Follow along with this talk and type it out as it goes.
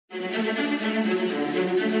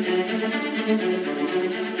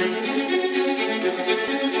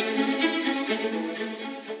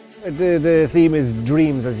the theme is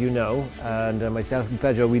dreams, as you know, and myself and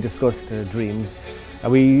Pedro, we discussed dreams.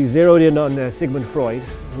 And we zeroed in on Sigmund Freud,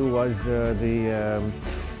 who was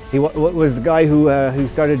was the guy who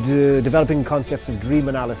started developing concepts of dream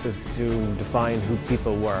analysis to define who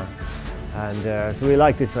people were. And so we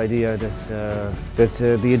like this idea that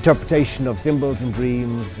the interpretation of symbols and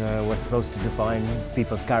dreams was supposed to define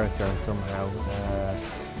people's character somehow.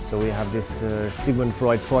 So we have this Sigmund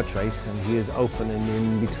Freud portrait, and he is open, and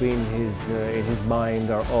in between in his mind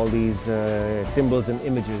are all these symbols and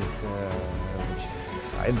images, which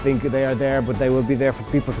I think they are there, but they will be there for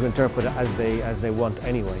people to interpret as they want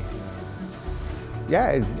anyway.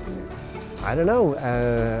 Yeah, I don't know.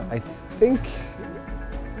 I think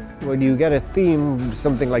when you get a theme,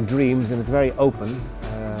 something like dreams, and it's very open,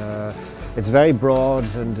 it's very broad,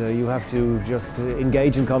 and you have to just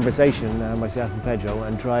engage in conversation, myself and Pedro,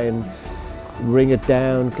 and try and bring it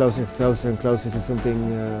down closer and closer to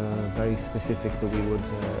something very specific that we would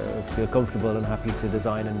feel comfortable and happy to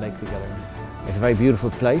design and make together. It's a very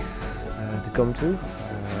beautiful place to come to.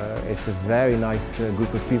 It's a very nice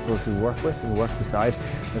group of people to work with and work beside.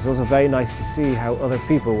 It's also very nice to see how other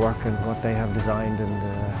people work and what they have designed and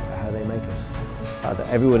how they make it. That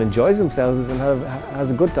everyone enjoys themselves and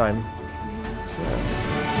has a good time. So,